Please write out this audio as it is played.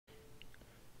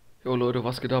Jo Leute,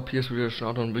 was geht ab? Hier ist wieder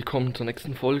Der-Schnator und willkommen zur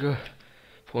nächsten Folge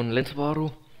von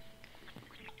LenseVaro.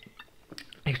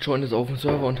 Ich join jetzt auf dem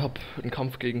Server und habe einen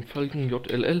Kampf gegen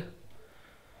FalconJLL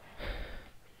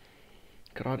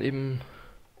gerade eben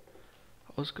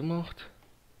ausgemacht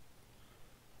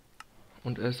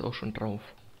und er ist auch schon drauf.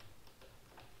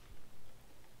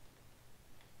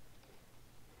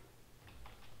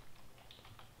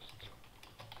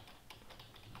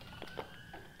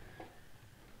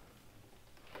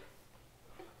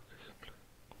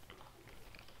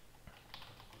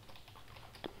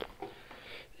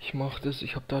 Ich mache das,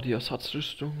 ich habe da die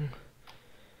Ersatzrüstung.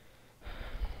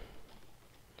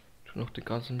 Tu noch den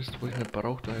ganzen Mist, wo ich nicht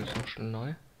brauche, da ist noch schnell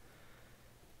neu.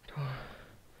 Da.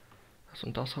 Das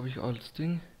und das habe ich als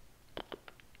Ding.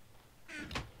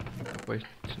 Aber ich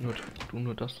tu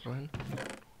nur das rein.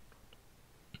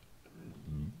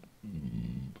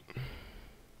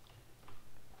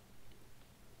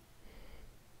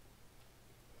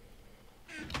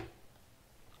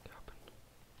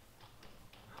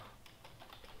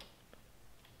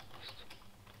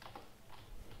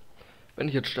 Wenn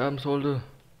ich jetzt sterben sollte,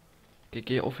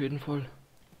 GG auf jeden Fall.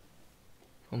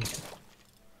 Komm,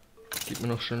 gib mir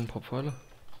noch schnell ein paar Pfeile.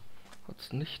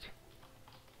 Hat's nicht.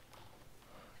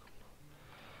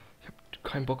 Ich hab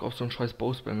keinen Bock auf so einen scheiß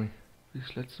Bow-Spamming, wie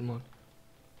das letzte Mal.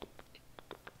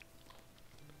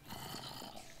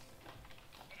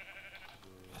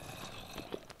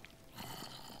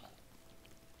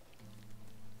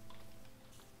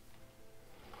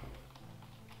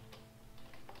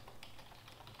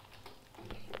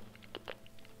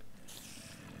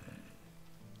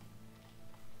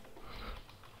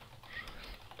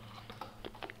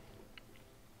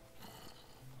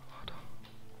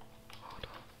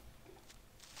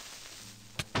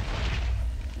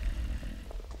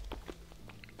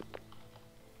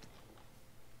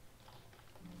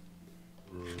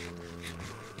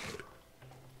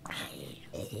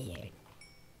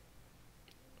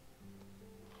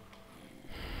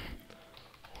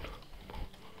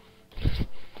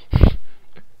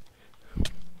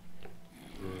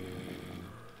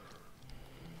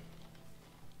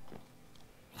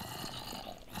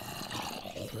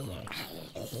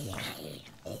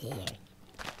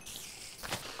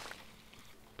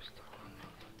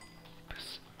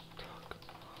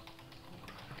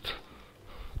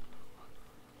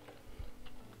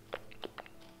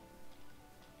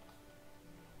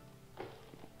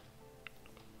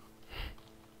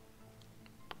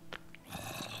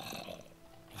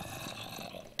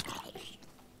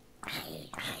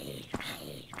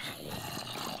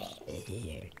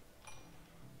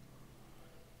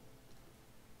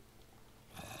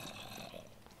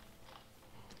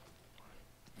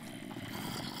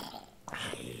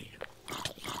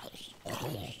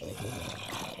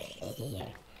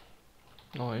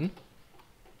 Nein.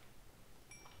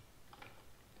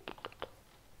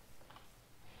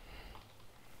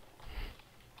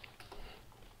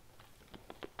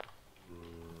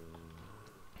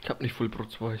 Ich habe nicht Full Pro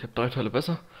 2, ich habe 3 Teile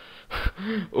besser.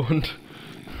 Und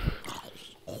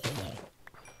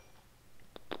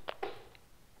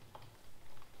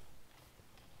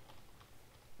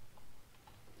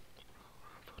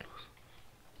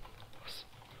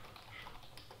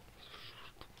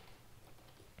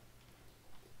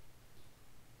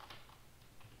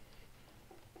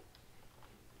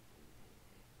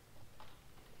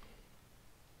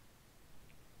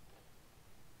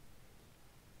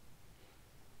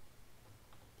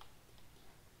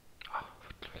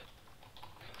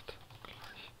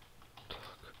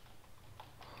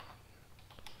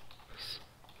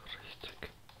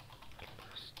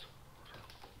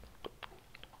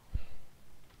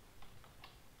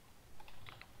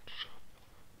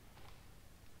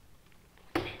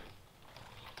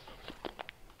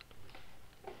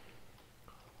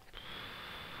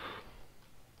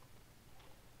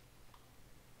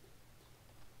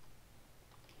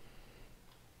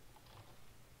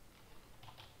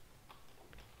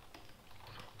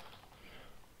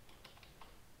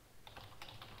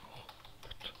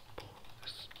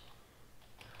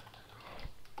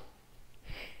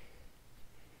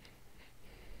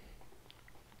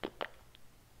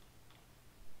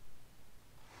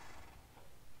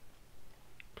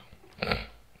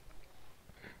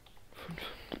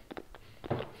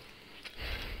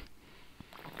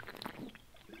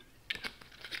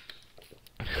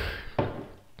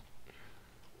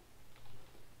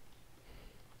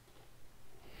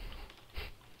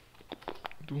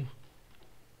du.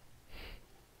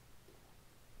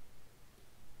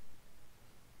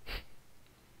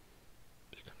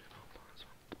 Ich kann dir noch mal sagen.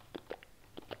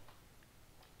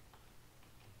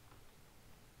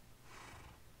 5,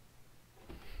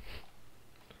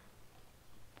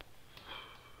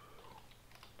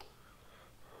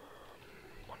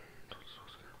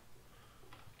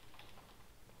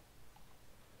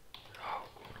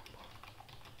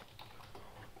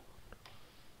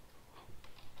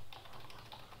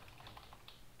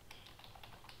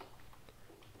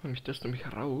 nämlich das nämlich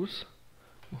raus.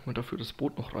 Machen wir dafür das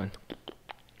Boot noch rein.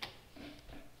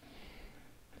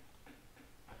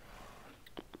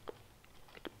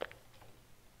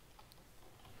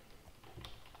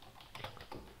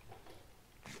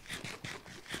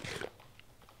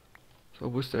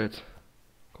 So, wo ist der jetzt?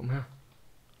 Komm her.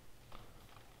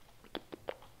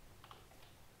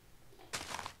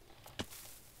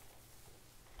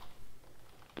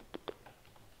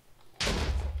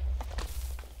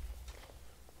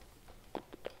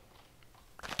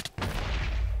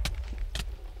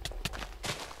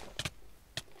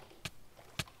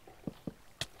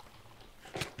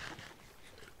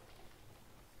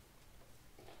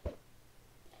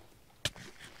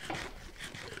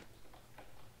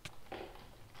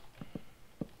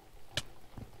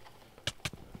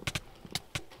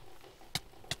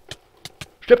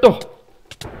 Stirb doch!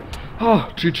 Ah,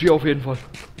 GG auf jeden Fall.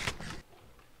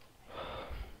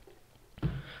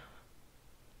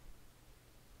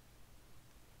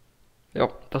 Ja,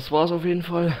 das war's auf jeden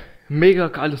Fall. Mega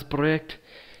geiles Projekt.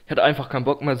 Ich hatte einfach keinen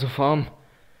Bock mehr zu farmen.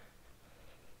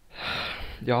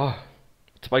 Ja,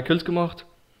 2 Kills gemacht.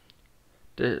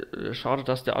 Schade,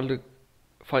 dass der alte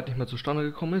Fight nicht mehr zustande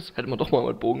gekommen ist. Hätte man doch mal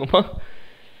mit Bogen gemacht.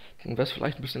 Dann wäre es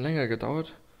vielleicht ein bisschen länger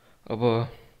gedauert. Aber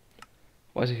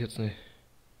weiß ich jetzt nicht.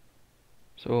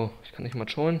 So, ich kann nicht mal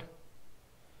joinen.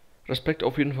 Respekt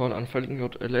auf jeden Fall an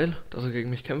FalconJLL, dass er gegen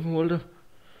mich kämpfen wollte.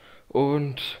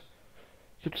 Und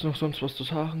gibt es noch sonst was zu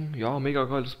sagen? Ja, mega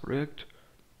geiles Projekt.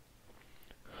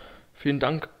 Vielen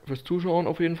Dank fürs Zuschauen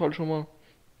auf jeden Fall schon mal.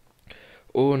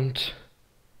 Und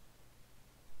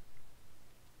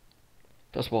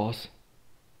das war's.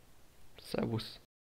 Servus.